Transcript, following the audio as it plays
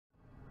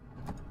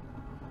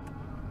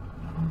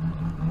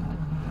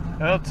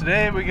Well,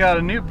 today we got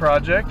a new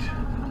project.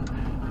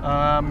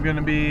 I'm going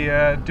to be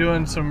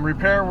doing some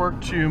repair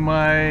work to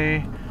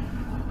my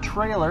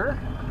trailer.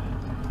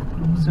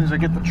 As soon as I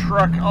get the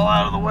truck all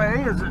out of the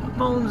way, as it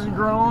moans and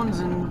groans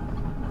and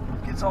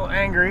gets all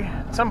angry.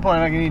 At some point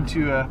I'm going to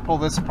need to pull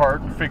this apart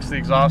and fix the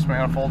exhaust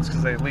manifolds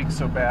because they leak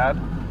so bad.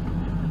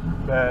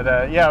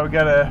 But yeah, we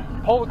got to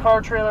pull the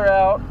car trailer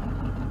out,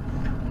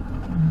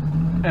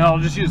 and I'll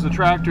just use the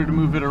tractor to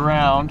move it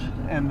around,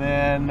 and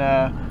then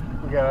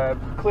we gotta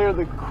clear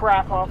the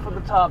crap off of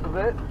the top of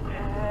it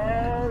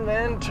and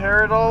then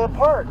tear it all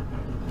apart.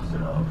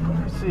 So let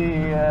me see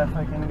if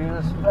I can do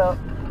this without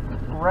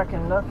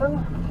wrecking nothing.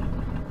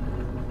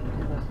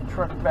 Get this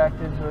truck back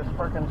into its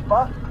parking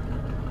spot.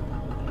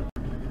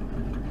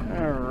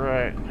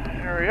 Alright,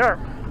 here we are.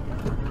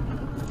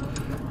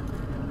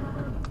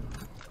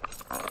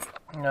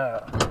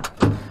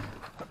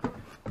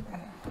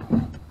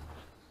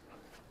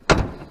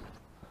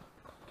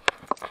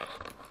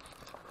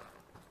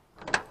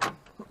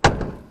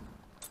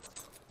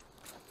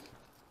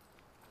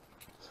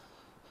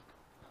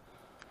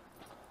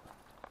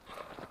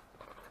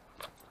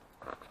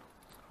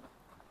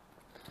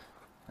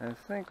 I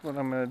think what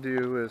I'm going to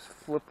do is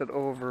flip it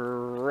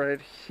over right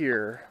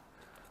here.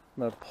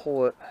 I'm going to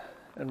pull it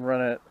and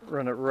run it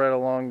right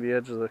along the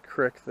edge of the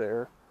creek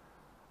there,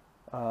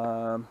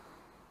 and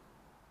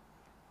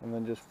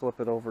then just flip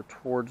it over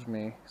towards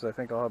me, because I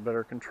think I'll have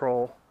better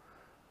control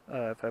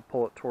if I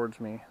pull it towards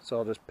me. So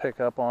I'll just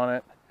pick up on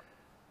it,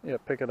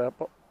 pick it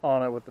up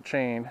on it with the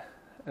chain,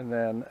 and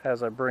then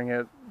as I bring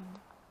it,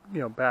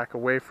 back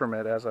away from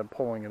it as I'm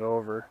pulling it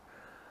over.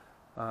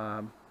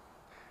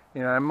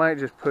 I might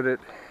just put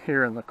it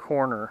here in the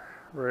corner,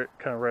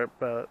 kind of right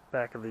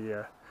back of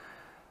the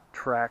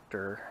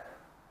tractor.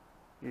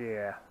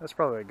 Yeah, that's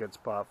probably a good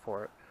spot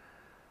for it.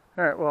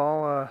 Alright,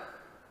 well, I'll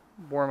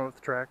warm up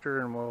the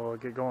tractor and we'll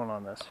get going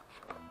on this.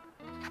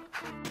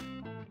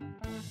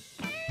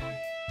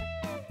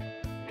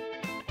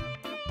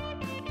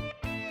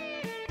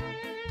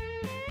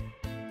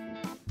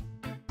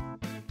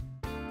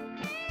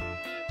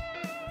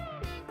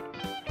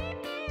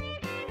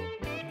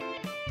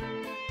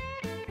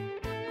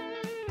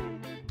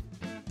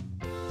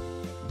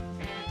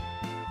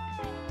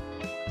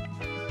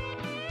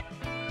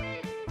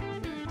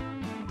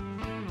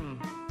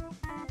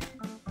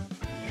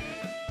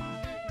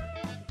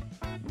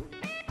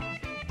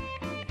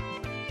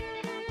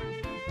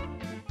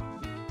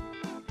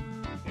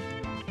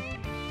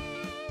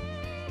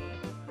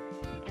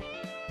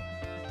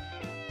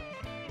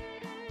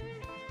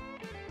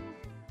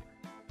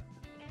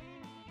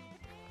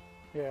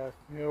 Yeah,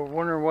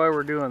 wondering why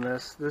we're doing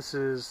this. This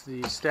is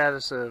the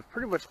status of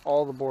pretty much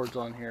all the boards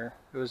on here.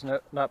 It was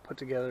not put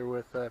together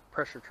with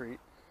pressure treat.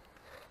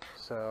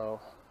 So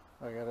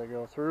I gotta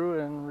go through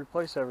and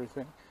replace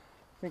everything.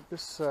 I think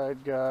this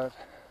side got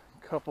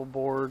a couple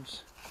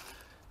boards.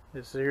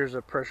 Here's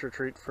a pressure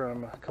treat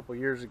from a couple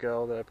years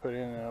ago that I put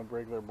in a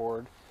regular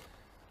board.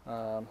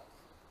 All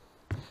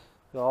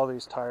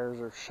these tires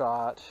are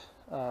shot.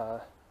 I'm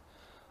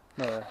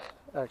gonna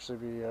actually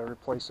be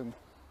replacing,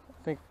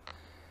 I think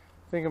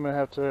I'm going to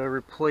have to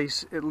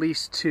replace at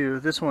least two.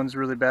 This one's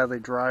really badly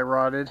dry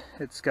rotted.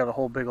 It's got a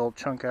whole big old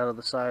chunk out of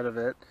the side of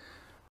it.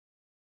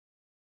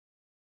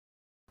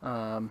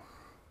 And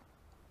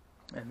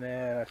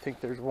then I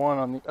think there's one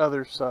on the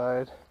other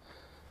side.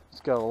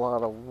 It's got a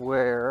lot of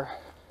wear.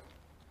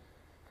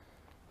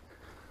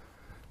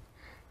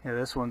 Yeah,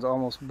 this one's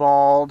almost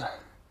bald.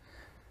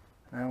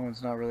 That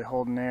one's not really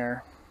holding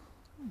air.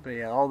 But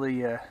yeah, all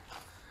the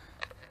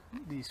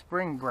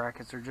spring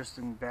brackets are just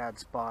in bad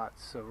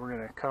spots, so we're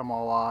going to cut them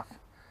all off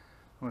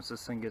once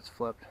this thing gets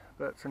flipped.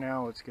 But for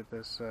now, let's get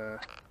this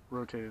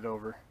rotated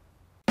over.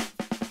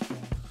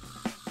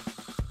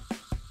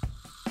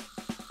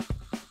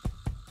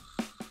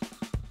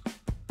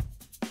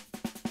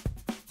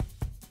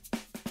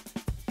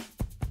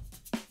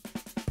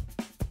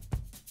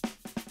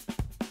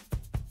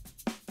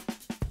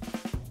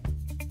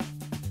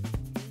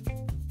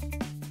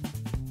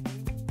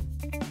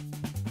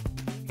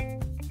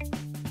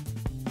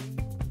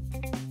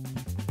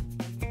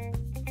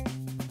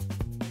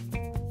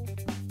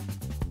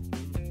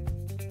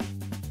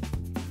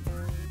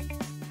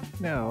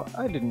 Now,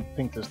 I didn't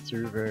think this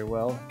through very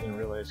well. Didn't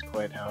realize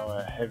quite how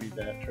heavy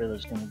that trailer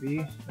is going to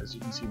be. As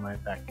you can see, my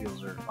back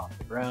wheels are off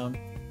the ground.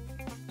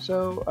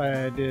 So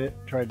I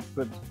tried to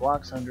put the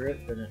blocks under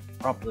it, then it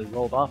promptly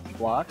rolled off the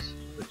blocks,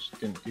 which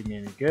didn't do me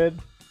any good.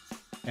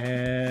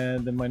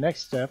 And then my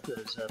next step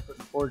is putting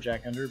the floor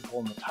jack under and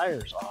pulling the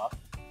tires off,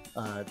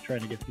 trying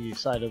to get the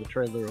side of the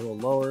trailer a little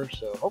lower,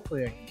 so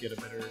hopefully I can get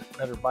a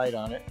better bite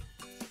on it,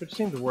 which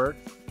seemed to work.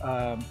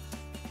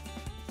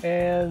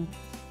 And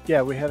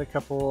yeah, we had a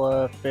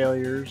couple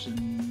failures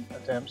and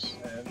attempts,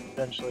 and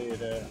eventually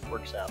it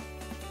works out.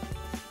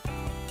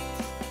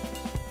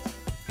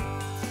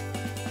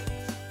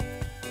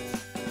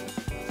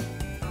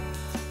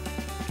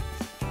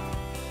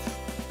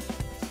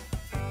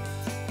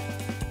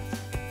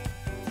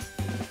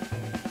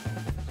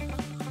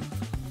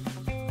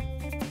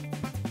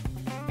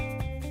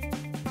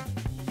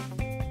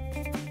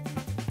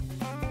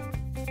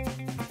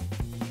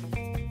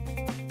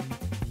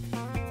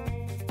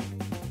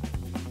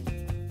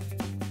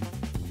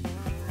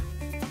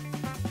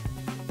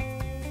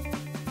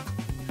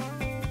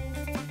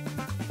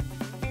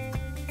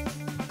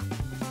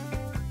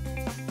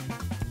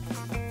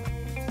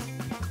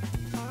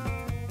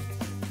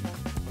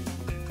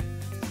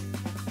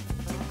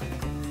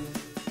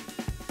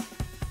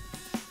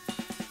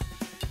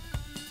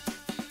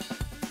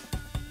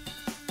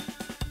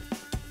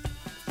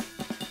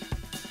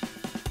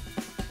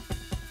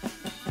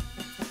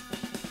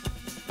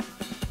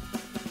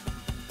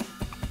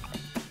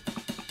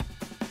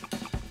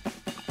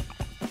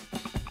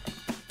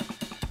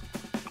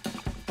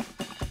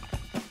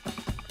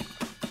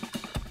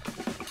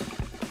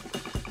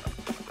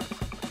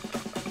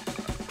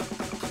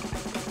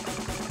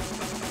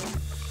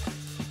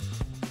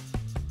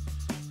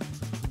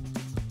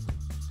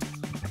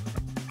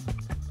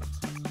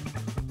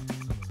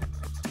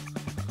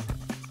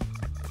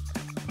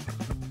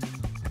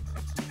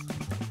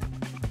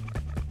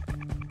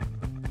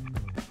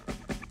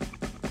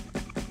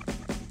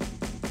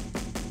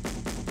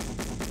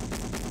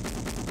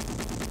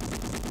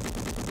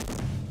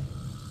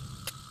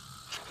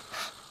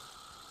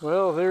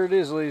 Well, there it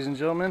is, ladies and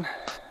gentlemen.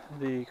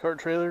 The cart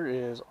trailer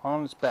is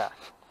on its back.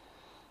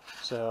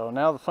 So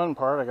now the fun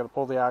part, I got to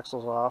pull the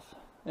axles off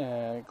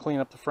and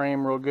clean up the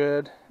frame real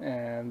good,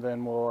 and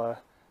then we'll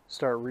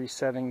start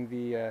resetting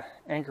the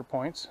anchor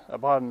points. I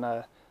bought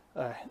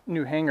a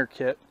new hanger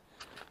kit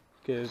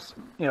because,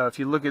 you know, if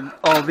you look at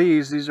all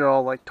these are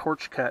all like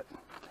torch cut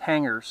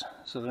hangers,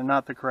 so they're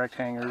not the correct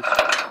hangers.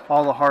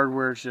 All the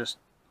hardware is just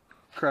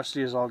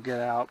crusty as all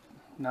get out,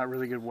 not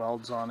really good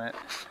welds on it.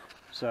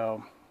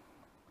 So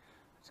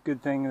it's a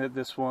good thing that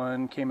this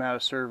one came out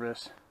of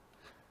service.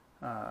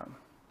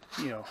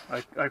 You know,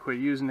 I quit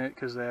using it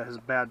because it has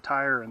a bad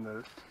tire,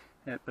 and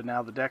but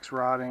now the deck's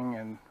rotting,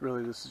 and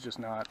really this is just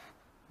not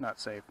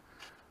safe.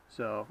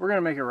 So we're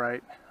gonna make it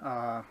right.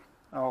 I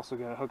also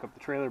got to hook up the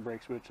trailer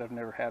brakes, which I've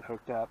never had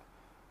hooked up,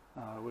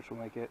 which will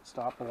make it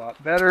stop a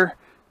lot better.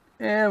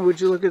 And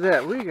would you look at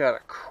that? We got a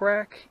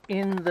crack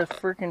in the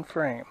freaking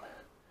frame.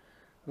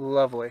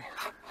 Lovely.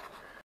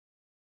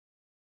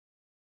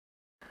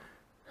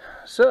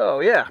 So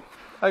yeah,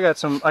 I got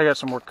some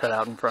work cut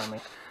out in front of me.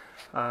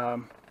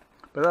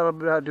 But that'll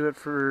about do it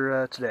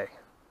for today.